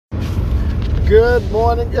Good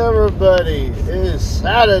morning, everybody. It is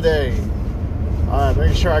Saturday. Alright,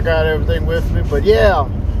 make sure I got everything with me. But yeah,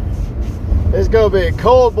 it's gonna be a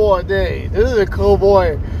cold boy day. This is a cold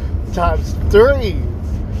boy times 3.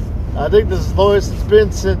 I think this is the lowest it's been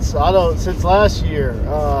since last year.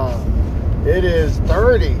 It is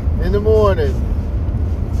 30 in the morning.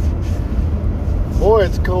 Boy,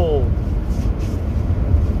 it's cold.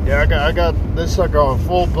 Yeah, I got this sucker on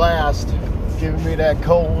full blast, giving me that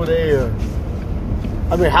cold air.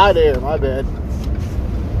 I mean hot air, my bad.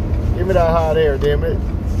 Give me that hot air, damn it.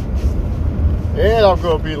 And I'm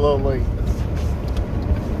gonna be a little late.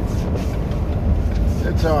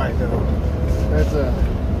 It's alright though.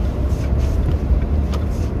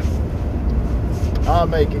 I'll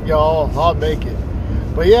make it, y'all. I'll make it.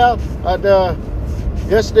 But yeah,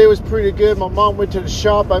 yesterday was pretty good. My mom went to the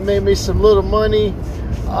shop. I made me some little money.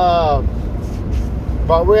 But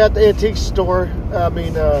we're at the antique store.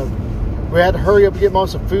 We had to hurry up and get mom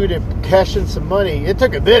some food and cash in some money. It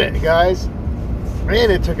took a minute, guys. Man,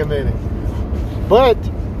 it took a minute. But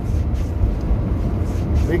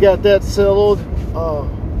we got that settled.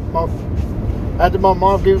 After my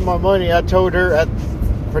mom gave me my money, I told her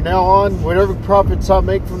from now on, whatever profits I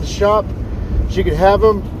make from the shop, she could have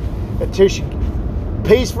them until she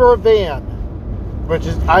pays for a van. Which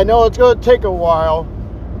is, I know it's going to take a while,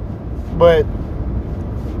 but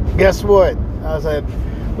guess what? I said,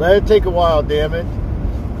 let it take a while, damn it.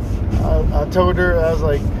 I told her, I was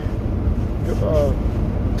like,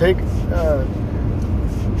 take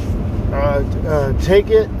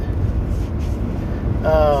it,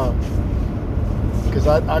 because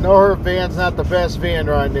I know her van's not the best van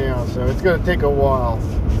right now, so it's going to take a while.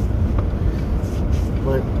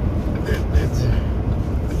 But it's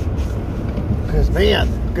because, man,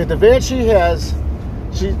 because the van she has,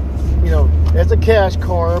 it's a cash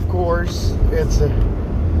car, of course.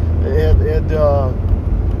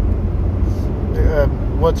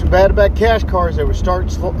 What's bad about cash cars, they would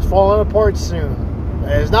start falling apart soon.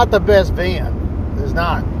 It's not the best van. It's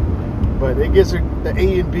not. But it gets the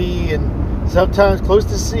A and B and sometimes close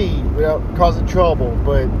to C without causing trouble.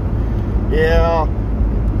 But, yeah,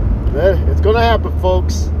 it's going to happen,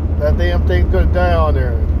 folks. That damn thing's going to die on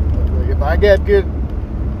there. If I get good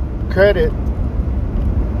credit,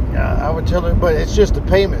 I would tell her, but it's just the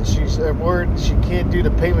payments. She said, she can't do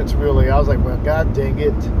the payments really. I was like, well, god dang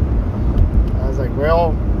it. I was like,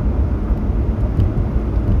 well,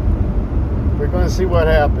 we're going to see what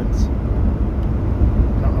happens.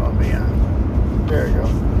 Oh, man. There you go.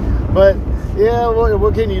 But, yeah,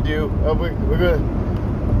 what can you do? We're going to,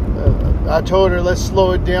 I told her, let's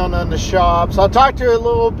slow it down on the shops. I talked to her a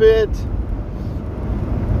little bit.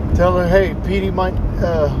 Tell her, hey, Petey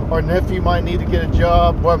our nephew might need to get a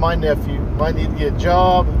job. Boy, my nephew might need to get a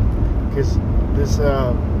job. Because this,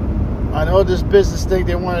 I know this business thing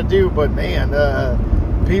they want to do, but man,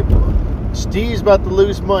 Steve's about to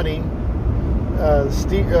lose money.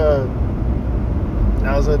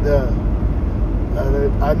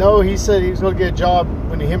 I know he said he was going to get a job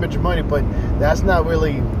when he hemorrhaged money, but that's not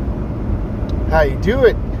really how you do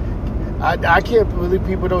it. I can't believe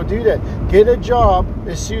people don't do that. Get a job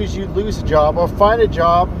as soon as you lose a job, or find a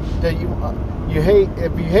job that you hate.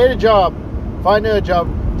 If you hate a job, find another job,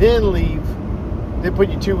 then leave. Then put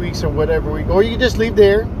you 2 weeks or whatever week, or you can just leave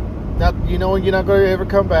there. Not, you're not going to ever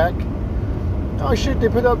come back. Oh shit! They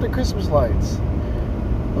put up the Christmas lights.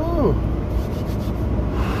 Ooh.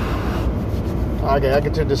 Okay, I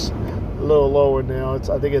can turn this a little lower now.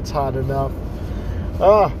 I think it's hot enough.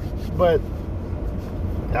 But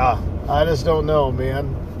I just don't know,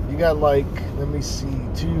 man. You got like, let me see,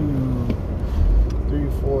 2, 3,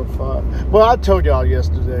 4, 5. Well, I told y'all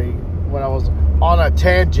yesterday when I was on a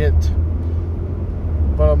tangent.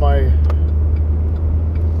 I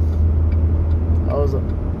was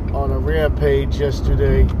on a rampage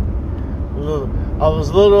yesterday. I was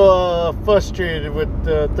a little frustrated with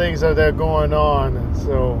the things that are going on.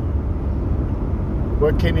 So,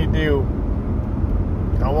 what can you do?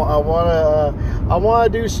 I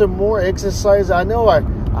want to do some more exercise. I know I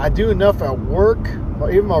do enough at work.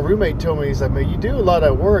 Even my roommate told me, he's like, man, you do a lot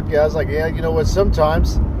at work. Yeah, I was like, yeah, you know what?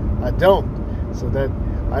 Sometimes I don't. So that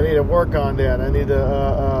I need to work on that. I need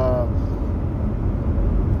to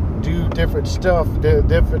do different stuff. I'm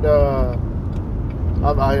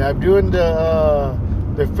doing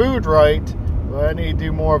the food right, but I need to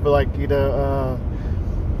do more of like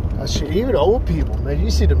even old people, man,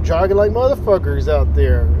 you see them jogging like motherfuckers out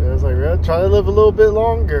there. I was like, well, try to live a little bit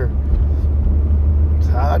longer. That's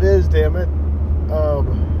how it is, damn it.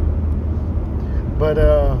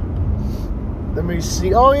 Let me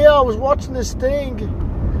see. Oh yeah, I was watching this thing.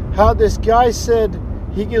 How this guy said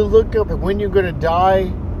he could look up when you're gonna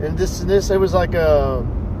die and this and this. It was like a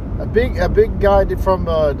big guy from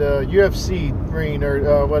the UFC ring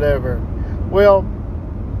or whatever. Well,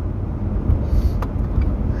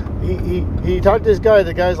 he talked to this guy.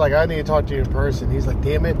 The guy's like, I need to talk to you in person. He's like,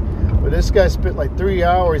 damn it. But this guy spent like 3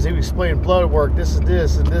 hours. He was explaining blood work, this and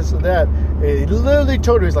this and this and that. And he literally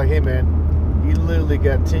told him, he's like, hey man, you literally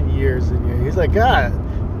got 10 years in you. He's like, God,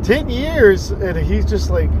 10 years? And he's just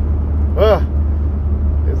like, ugh.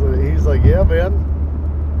 He's like, yeah, man.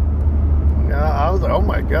 I was like, oh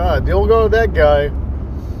my God, don't go to that guy.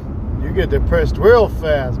 You get depressed real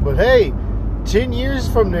fast. But hey, 10 years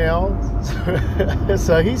from now.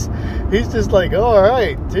 So he's just like, oh, all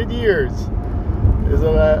right, 10 years.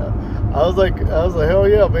 So I was like, hell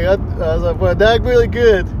yeah, man. I was like, well, not really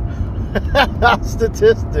good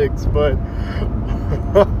statistics, but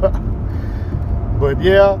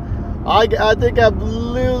yeah, I think I'm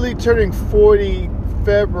literally turning 40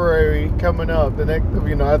 February coming up. The next,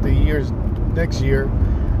 after next year.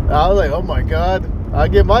 I was like, oh my God, I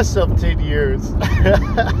give myself 10 years.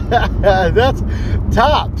 That's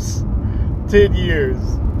tops 10 years.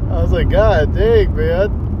 I was like, God dang,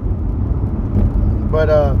 man. But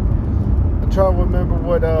I'm trying to remember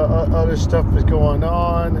what other stuff is going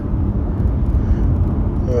on.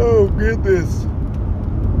 Oh goodness.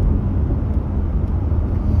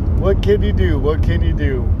 What can you do? What can you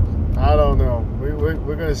do? I don't know. We're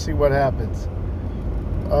going to see what happens.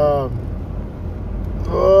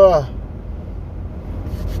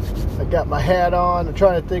 I got my hat on. I'm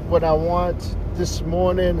trying to think what I want this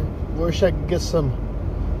morning. Wish I could get some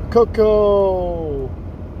cocoa.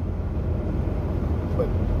 But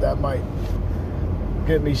that might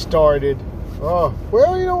get me started. Oh,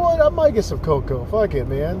 well, you know what? I might get some cocoa. Fuck it,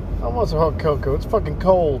 man. I want some hot cocoa. It's fucking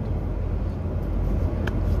cold.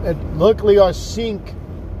 And luckily our sink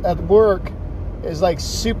at work is like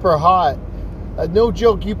super hot. No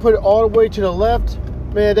joke, you put it all the way to the left,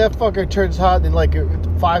 man, that fucker turns hot in like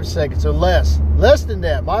 5 seconds or less. Less than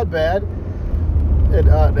that, my bad. And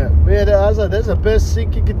man, I was like, that's the best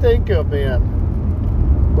sink you can think of, man.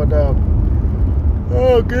 But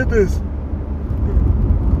oh goodness.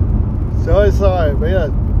 Sorry,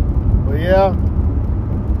 man. But yeah,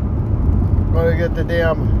 gonna get the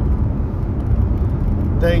damn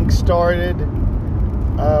thing started.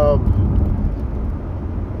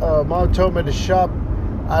 Mom told me to shop.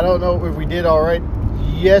 I don't know if we did all right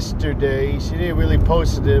yesterday. She didn't really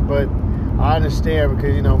post it, but I understand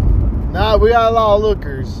because we got a lot of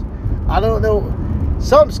lookers. I don't know,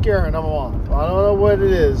 something's scaring them off. I don't know what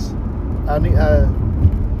it is. I need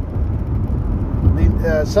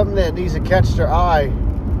something that needs to catch their eye.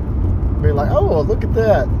 Be like, oh, look at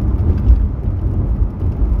that.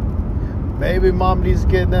 Maybe mom needs to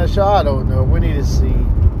get in that shot. I don't know. We need to see.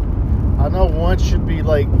 I know one should be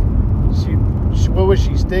like, what was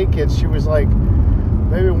she thinking? She was like,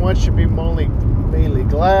 maybe one should be mainly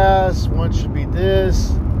glass. One should be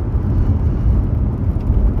this.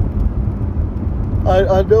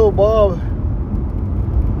 I know mom.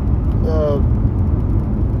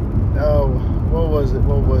 What was it?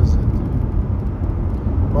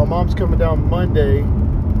 My mom's coming down Monday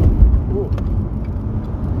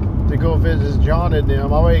to go visit John and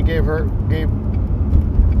them. I already gave her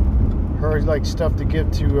like stuff to give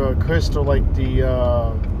to Crystal, like the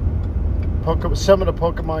some of the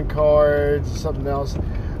Pokemon cards, something else.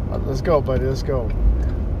 Let's go, buddy. Let's go.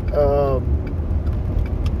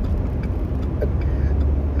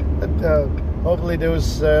 Hopefully there was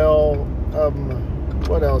sale.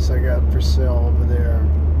 What else I got for sale over there?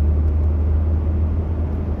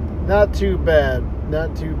 Not too bad.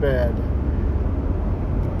 Not too bad.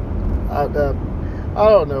 I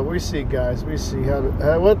don't know. We see, guys. We see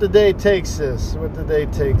what the day takes us. What the day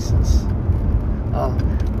takes us.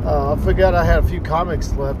 I forgot I had a few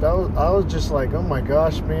comics left. I was just like, oh my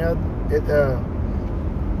gosh, man.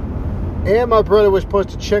 And my brother was supposed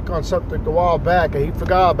to check on something a while back, and he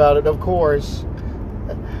forgot about it, of course.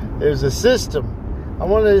 It was a system. I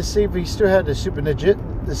wanted to see if he still had the Super Nintendo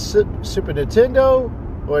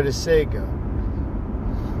or the Sega.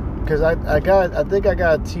 Because I think I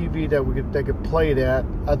got a TV that could play that.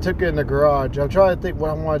 I took it in the garage. I'm trying to think what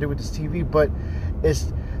I want to do with this TV, but it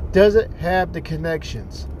doesn't have the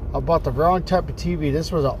connections. I bought the wrong type of TV.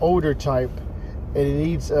 This was an older type, and it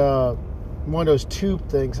needs one of those tube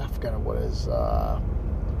things. I forgot what it is.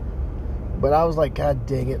 But I was like, God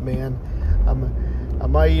dang it, man. I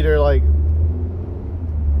might either like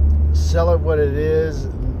sell it what it is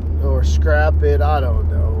or scrap it. I don't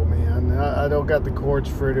know, man. I don't got the cords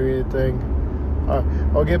for it or anything.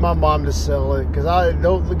 I'll get my mom to sell it, because I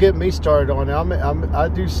don't get me started on it. I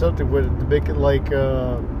do something with it to make it like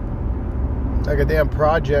a damn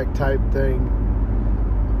project type thing.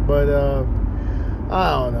 But I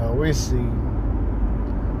don't know. We see.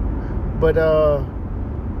 But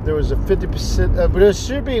there was a 50%. But there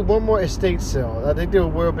should be one more estate sale. I think there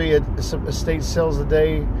will be some estate sales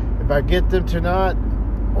today. If I get them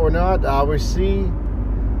or not, I will see.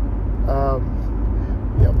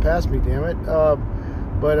 Yeah, pass me, damn it.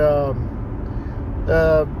 What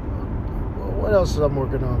else is I'm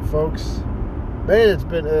working on, folks? Man, it's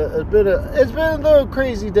been a little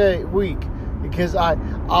crazy week, because I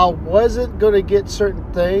wasn't gonna get certain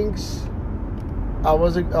things. I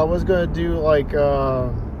was gonna do like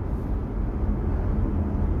what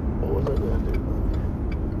was I gonna do?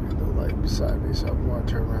 The light beside me, so I'm gonna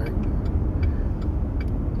turn right.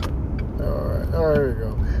 All right, there we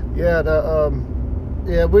go. Yeah,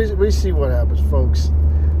 yeah, we see what happens, folks.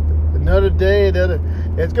 Another day,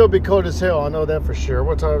 it's gonna be cold as hell. I know that for sure.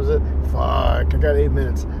 What time is it? Fuck, I got 8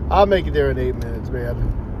 minutes. I'll make it there in 8 minutes, man.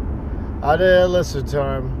 I did listen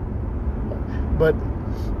time, but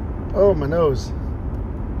oh, my nose.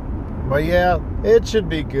 But yeah, it should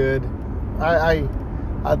be good. I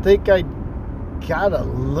think I got a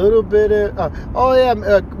little bit of.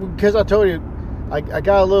 Because I told you, I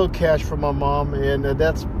got a little cash from my mom, and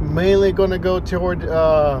that's mainly going to go toward,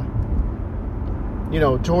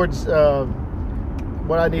 towards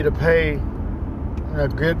what I need to pay.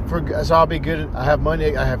 So I'll be good. I have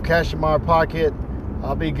money. I have cash in my pocket.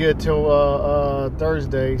 I'll be good till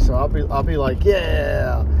Thursday. So I'll be like,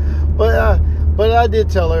 yeah. But I did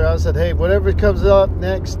tell her. I said, hey, whatever comes up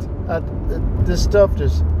next, this stuff,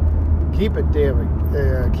 just keep it, damn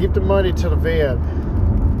it. Keep the money to the van.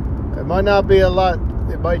 It might not be a lot.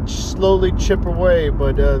 It might slowly chip away,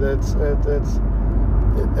 but that's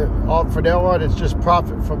for now on. It's just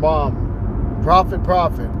profit for mom. Profit.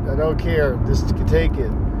 I don't care. Just take it.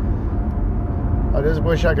 I just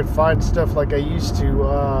wish I could find stuff like I used to.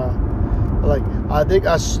 I think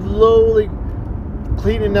I slowly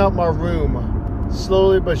cleaning out my room,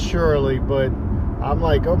 slowly but surely. But I'm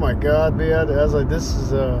like, oh my God, man! I was like, this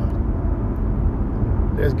is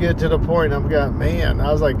it's getting to the point. I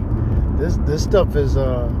was like, this stuff is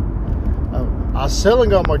I'm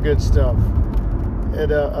selling all my good stuff,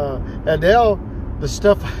 and now the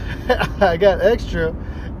stuff I got extra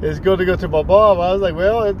is going to go to my mom. I was like,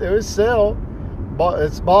 well, it was sell.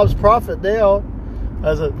 It's mom's profit now.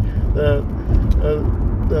 As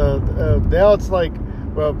now it's like,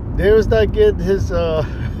 well, David's not getting his. Like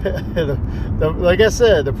I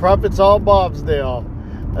said, the profit's all mom's now.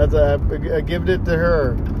 I'm giving it to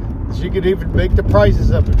her. She can even make the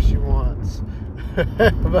prices up if she wants.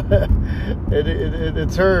 But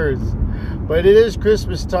it's hers. But it is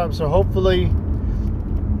Christmas time, so hopefully,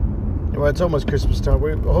 well, it's almost Christmas time.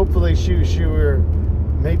 Hopefully, she will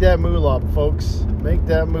make that moolah, folks. Make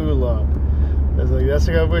that moolah. That's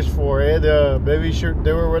what I wish for. And maybe she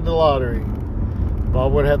will win the lottery.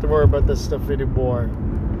 Mom wouldn't have to worry about this stuff anymore.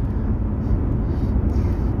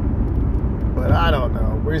 But I don't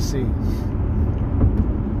know. We'll see.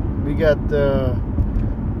 We got the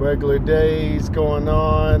regular days going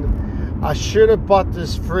on. I should have bought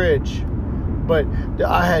this fridge, but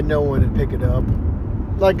I had no one to pick it up.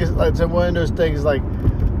 Like it's one of those things. Like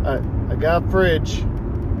I got a fridge.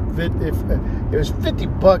 It was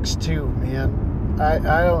 $50 too, man.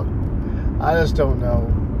 I just don't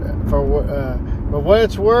know for what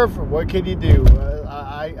it's worth. What can you do?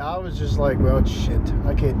 I was just like, well, shit.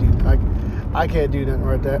 I can't do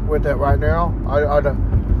nothing with that right now.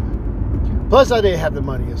 Plus, I didn't have the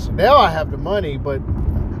money. So now I have the money, but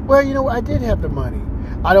well, you know, I did have the money.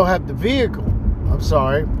 I don't have the vehicle. I'm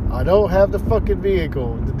sorry. I don't have the fucking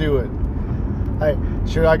vehicle to do it.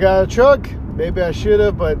 Should I got a truck? Maybe I should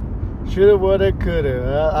have, but shoulda, woulda,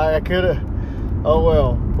 coulda. I coulda. Oh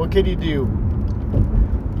well. What can you do?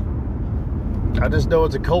 I just know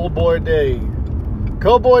it's a cold boy day.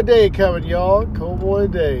 Cold boy day coming, y'all. Cold boy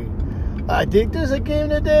day. I think there's a game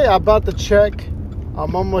today. I'm about to check.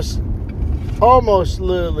 I'm almost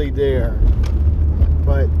literally there.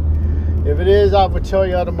 But if it is, I will tell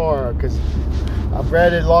y'all tomorrow, because I've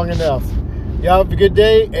read it long enough. Y'all have a good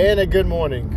day and a good morning.